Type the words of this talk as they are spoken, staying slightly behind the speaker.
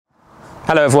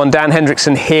Hello everyone, Dan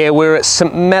Hendriksen here. We're at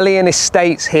St Mellion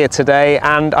Estates here today,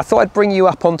 and I thought I'd bring you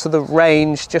up onto the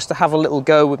range just to have a little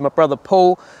go with my brother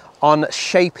Paul on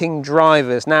shaping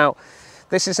drivers. Now,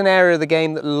 this is an area of the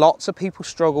game that lots of people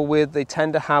struggle with. They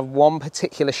tend to have one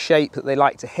particular shape that they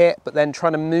like to hit, but then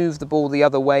trying to move the ball the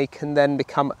other way can then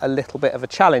become a little bit of a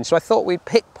challenge. So I thought we'd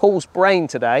pick Paul's brain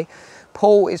today.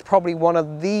 Paul is probably one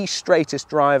of the straightest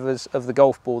drivers of the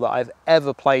golf ball that I've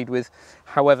ever played with.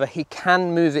 However, he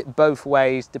can move it both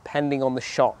ways depending on the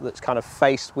shot that's kind of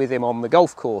faced with him on the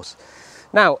golf course.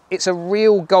 Now, it's a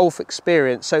real golf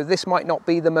experience, so this might not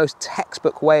be the most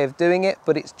textbook way of doing it,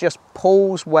 but it's just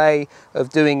Paul's way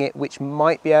of doing it, which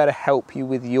might be able to help you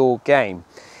with your game.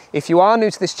 If you are new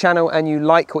to this channel and you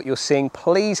like what you're seeing,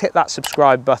 please hit that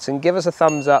subscribe button, give us a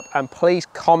thumbs up, and please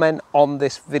comment on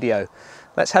this video.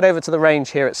 Let's head over to the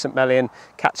range here at St Mellion,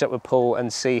 catch up with Paul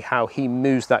and see how he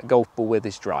moves that golf ball with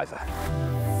his driver.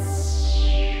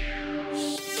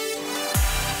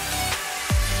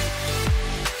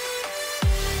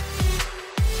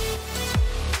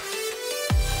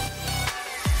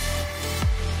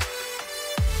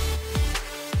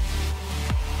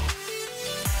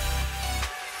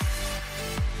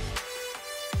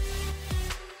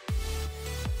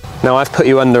 Now, I've put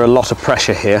you under a lot of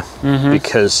pressure here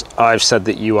because I've said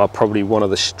that you are probably one of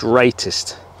the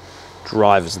straightest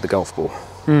drivers of the golf ball.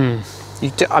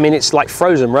 I mean, it's like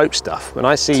frozen rope stuff. When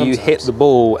I see you hit the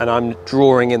ball and I'm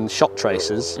drawing in the shot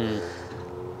traces,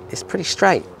 it's pretty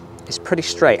straight. It's pretty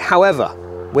straight.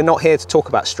 However, we're not here to talk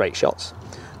about straight shots.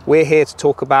 We're here to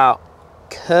talk about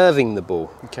curving the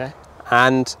ball. Okay.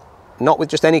 And not with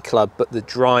just any club, but the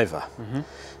driver.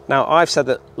 Now, I've said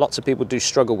that lots of people do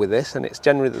struggle with this, and it's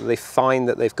generally that they find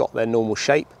that they've got their normal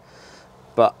shape.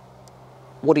 But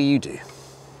what do you do?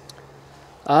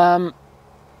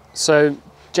 So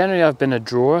generally I've been a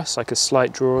drawer, so like a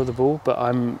slight drawer of the ball, but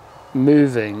I'm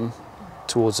moving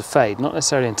towards a fade, not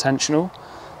necessarily intentional,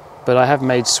 but I have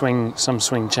made some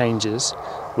swing changes,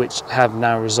 which have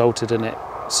now resulted in it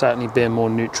certainly being more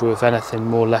neutral, if anything,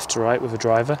 more left to right with a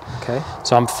driver. Okay.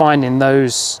 So I'm finding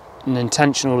an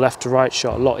intentional left to right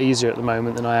shot a lot easier at the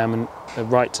moment than I am a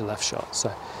right to left shot.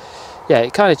 So yeah,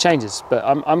 it kind of changes, but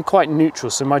I'm quite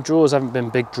neutral. So my draws haven't been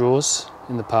big draws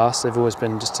in the past. They've always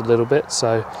been just a little bit.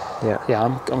 So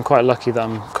yeah, I'm quite lucky that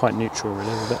I'm quite neutral really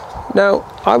with it. Now,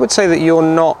 I would say that you're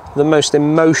not the most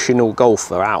emotional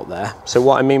golfer out there. So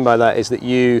what I mean by that is that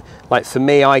you, like for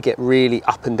me, I get really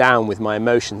up and down with my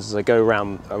emotions as I go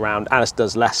around, as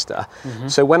does Lester.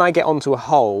 So when I get onto a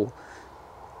hole,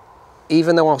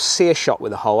 even though I'll see a shot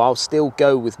with a hole, I'll still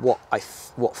go with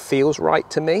what feels right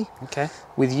to me. Okay.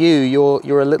 With you,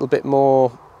 you're a little bit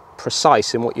more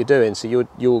precise in what you're doing. So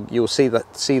you'll see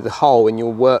the hole and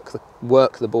you'll work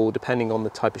the ball depending on the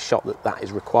type of shot that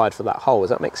is required for that hole. Does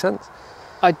that make sense?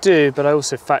 I do, but I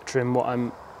also factor in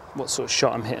what sort of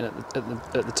shot I'm hitting at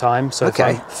the time. So if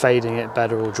I'm fading it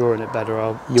better or drawing it better,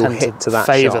 I'll tend to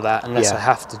favour that unless I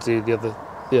have to do the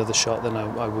other shot, then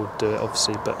I will do it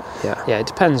obviously, but yeah, it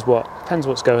depends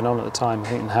what's going on at the time, I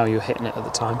think, and how you're hitting it at the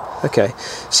time. Okay,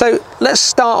 so let's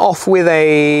start off with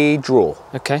a draw.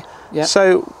 Okay, yeah.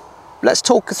 So let's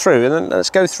talk through and then let's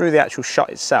go through the actual shot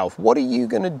itself. What are you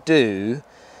going to do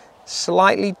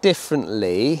slightly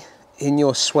differently in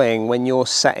your swing when you're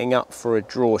setting up for a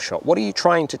draw shot? What are you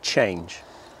trying to change?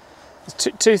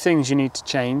 Two things you need to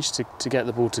change to get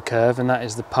the ball to curve, and that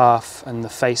is the path and the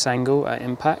face angle at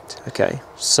impact. Okay.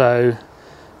 So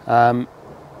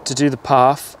to do the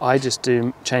path, I just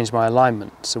change my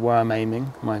alignment. So where I'm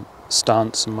aiming, my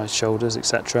stance and my shoulders,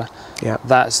 etc. Yeah.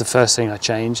 That's the first thing I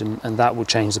change, and that will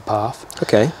change the path.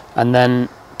 Okay. And then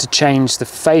to change the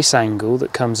face angle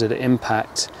that comes at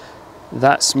impact,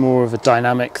 that's more of a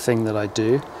dynamic thing that I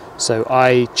do. So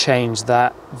I change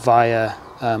that via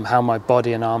how my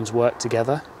body and arms work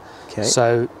together. Okay.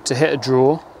 So to hit a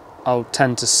draw, I'll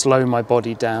tend to slow my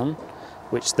body down,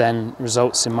 which then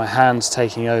results in my hands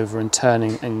taking over and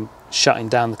turning and shutting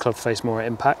down the club face more at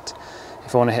impact.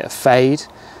 If I want to hit a fade,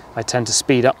 I tend to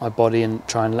speed up my body and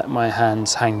try and let my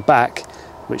hands hang back,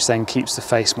 which then keeps the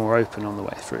face more open on the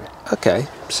way through. Okay,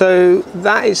 so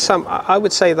that is I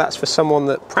would say that's for someone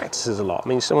that practices a lot. I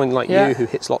mean, someone like you who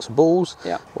hits lots of balls,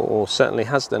 or certainly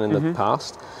has done in the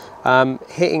past.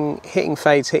 Hitting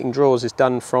fades, hitting draws is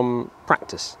done from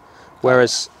practice,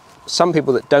 whereas some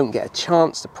people that don't get a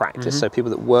chance to practice, so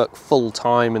people that work full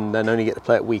time and then only get to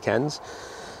play at weekends,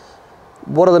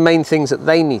 what are the main things that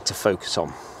they need to focus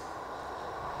on?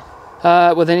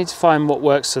 Well, they need to find what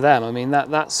works for them. I mean,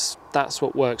 that's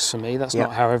what works for me. That's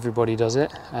not how everybody does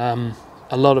it.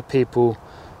 A lot of people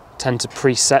tend to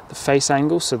preset the face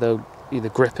angle, so they'll either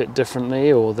grip it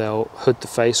differently, or they'll hood the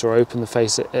face or open the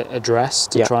face address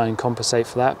to try and compensate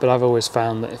for that. But I've always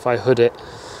found that if I hood it,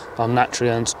 I'll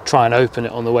naturally try and open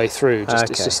it on the way through.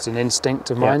 It's just an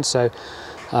instinct of mine. So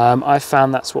I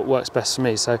found that's what works best for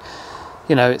me. So,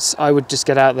 you know, I would just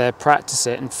get out there, practice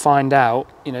it, and find out,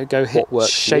 you know, go hit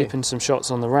shaping some shots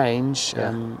on the range,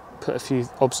 put a few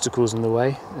obstacles in the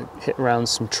way, hit around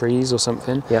some trees or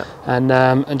something,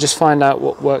 and just find out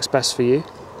what works best for you.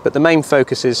 But the main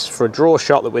focus is for a draw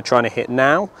shot that we're trying to hit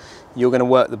now, you're going to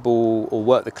work the ball or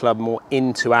work the club more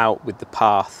into out with the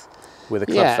path, with a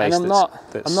club face. And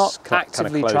I'm not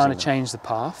actively trying to change the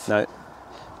path. No.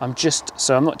 I'm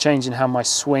not changing how my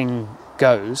swing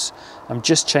goes. I'm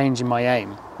just changing my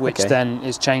aim, which then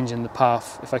is changing the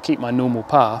path. If I keep my normal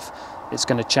path, it's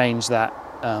going to change that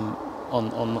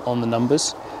on the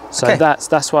numbers. So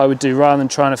that's what I would do, rather than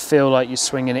trying to feel like you're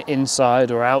swinging it inside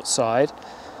or outside.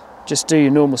 Just do your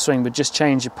normal swing, but just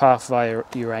change your path via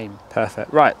your aim.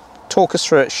 Perfect. Right, talk us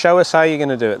through it. Show us how you're going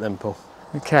to do it then, Paul.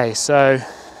 Okay, so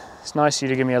it's nice of you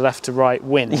to give me a left to right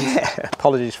wind. Yeah,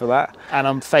 apologies for that. And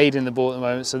I'm fading the ball at the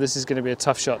moment, so this is going to be a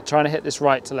tough shot. Trying to hit this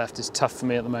right to left is tough for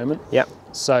me at the moment. Yep.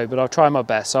 So, but I'll try my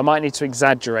best. So I might need to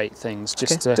exaggerate things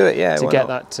just to get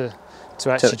that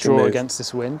to actually draw against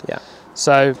this wind. Yeah.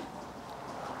 So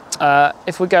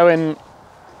if we're going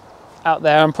out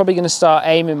there, I'm probably going to start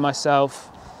aiming myself.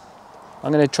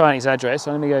 I'm going to try and exaggerate,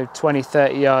 so I'm going to go 20,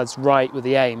 30 yards right with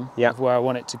the aim of where I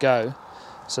want it to go.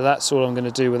 So that's all I'm going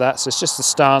to do with that. So it's just the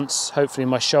stance. Hopefully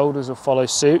my shoulders will follow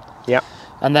suit. Yep.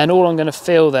 And then all I'm going to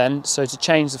feel then, so to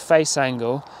change the face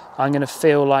angle, I'm going to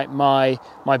feel like my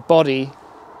body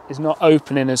is not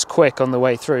opening as quick on the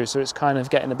way through. So it's kind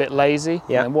of getting a bit lazy.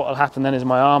 Yeah. And what will happen then is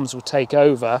my arms will take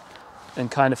over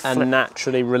and kind of flip. And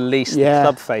naturally release the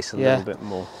club face a little bit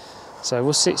more. So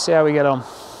we'll see how we get on.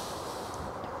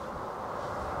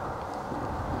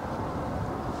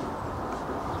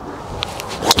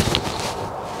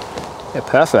 Yeah,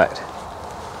 perfect.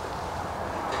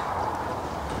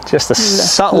 Just a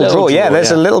subtle draw. Yeah,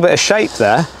 there's a little bit of shape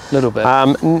there. A little bit.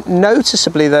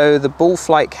 Noticeably though, the ball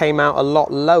flight came out a lot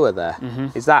lower there.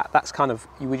 Is that's kind of,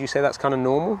 would you say that's kind of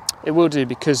normal? It will do,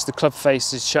 because the club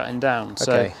face is shutting down.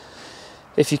 So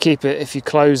if you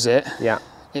close it,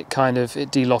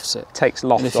 it de-lofts it. Takes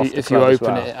loft off the club. If you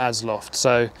open it, it has loft.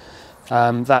 So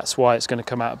that's why it's going to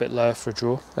come out a bit lower for a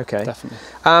draw. Okay. Definitely.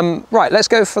 Right, let's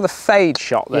go for the fade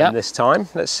shot then this time.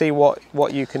 Let's see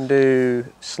what you can do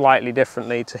slightly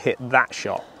differently to hit that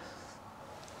shot.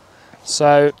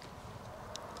 So,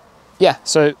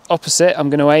 so opposite, I'm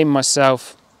going to aim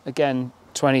myself, again,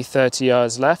 20, 30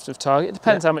 yards left of target. It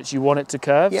depends how much you want it to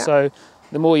curve. So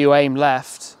the more you aim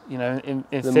left, you know, in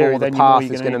theory, then the path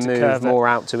is going to move more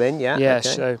out to in,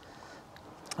 so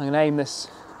I'm going to aim this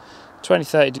 20,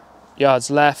 30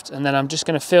 yards left, and then I'm just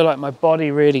going to feel like my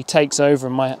body really takes over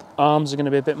and my arms are going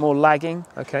to be a bit more lagging.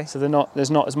 Okay. So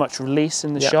there's not as much release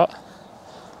in the shot.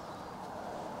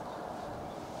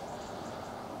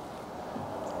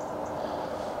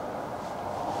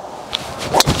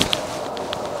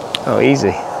 Oh, easy.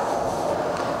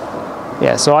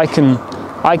 Yeah, so I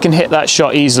can hit that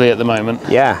shot easily at the moment.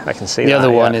 Yeah, I can see that. The other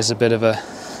one is a bit of a...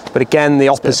 But again, the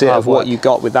opposite of what you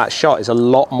got with that shot is a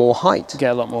lot more height. You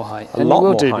get a lot more height. And you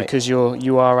will do, because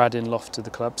you are adding loft to the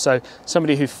club. So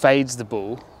somebody who fades the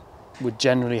ball would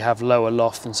generally have lower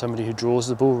loft than somebody who draws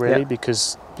the ball, really,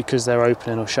 because they're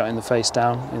opening or shutting the face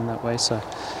down in that way. So,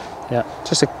 yeah.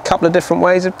 Just a couple of different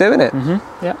ways of doing it.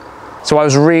 Yeah. So I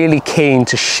was really keen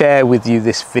to share with you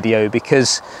this video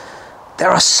because there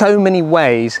are so many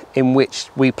ways in which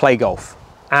we play golf.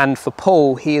 And for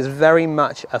Paul, he is very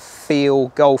much a feel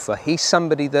golfer. He's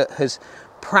somebody that has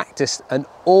practiced an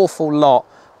awful lot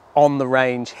on the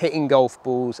range, hitting golf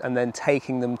balls and then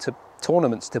taking them to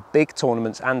tournaments, to big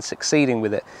tournaments, and succeeding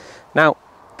with it. Now,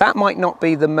 that might not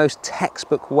be the most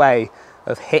textbook way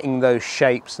of hitting those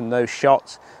shapes and those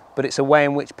shots, but it's a way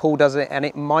in which Paul does it, and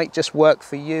it might just work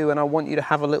for you, and I want you to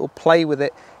have a little play with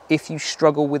it if you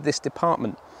struggle with this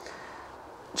department.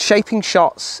 Shaping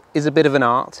shots is a bit of an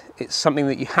art. It's something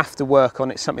that you have to work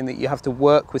on. It's something that you have to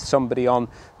work with somebody on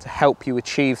to help you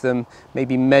achieve them,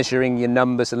 maybe measuring your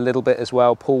numbers a little bit as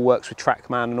well. Paul works with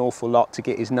TrackMan an awful lot to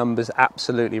get his numbers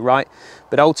absolutely right.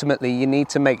 But ultimately, you need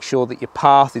to make sure that your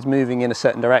path is moving in a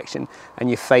certain direction and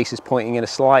your face is pointing in a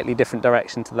slightly different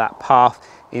direction to that path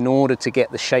in order to get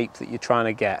the shape that you're trying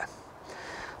to get.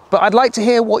 But I'd like to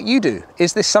hear what you do.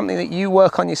 Is this something that you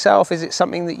work on yourself? Is it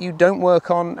something that you don't work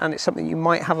on and it's something you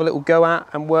might have a little go at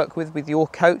and work with your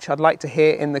coach? I'd like to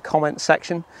hear in the comments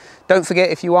section. Don't forget,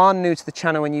 if you are new to the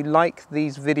channel and you like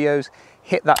these videos,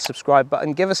 hit that subscribe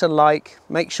button, give us a like,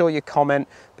 make sure you comment,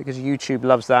 because YouTube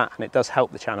loves that and it does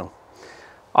help the channel.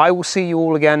 I will see you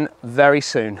all again very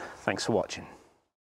soon. Thanks for watching.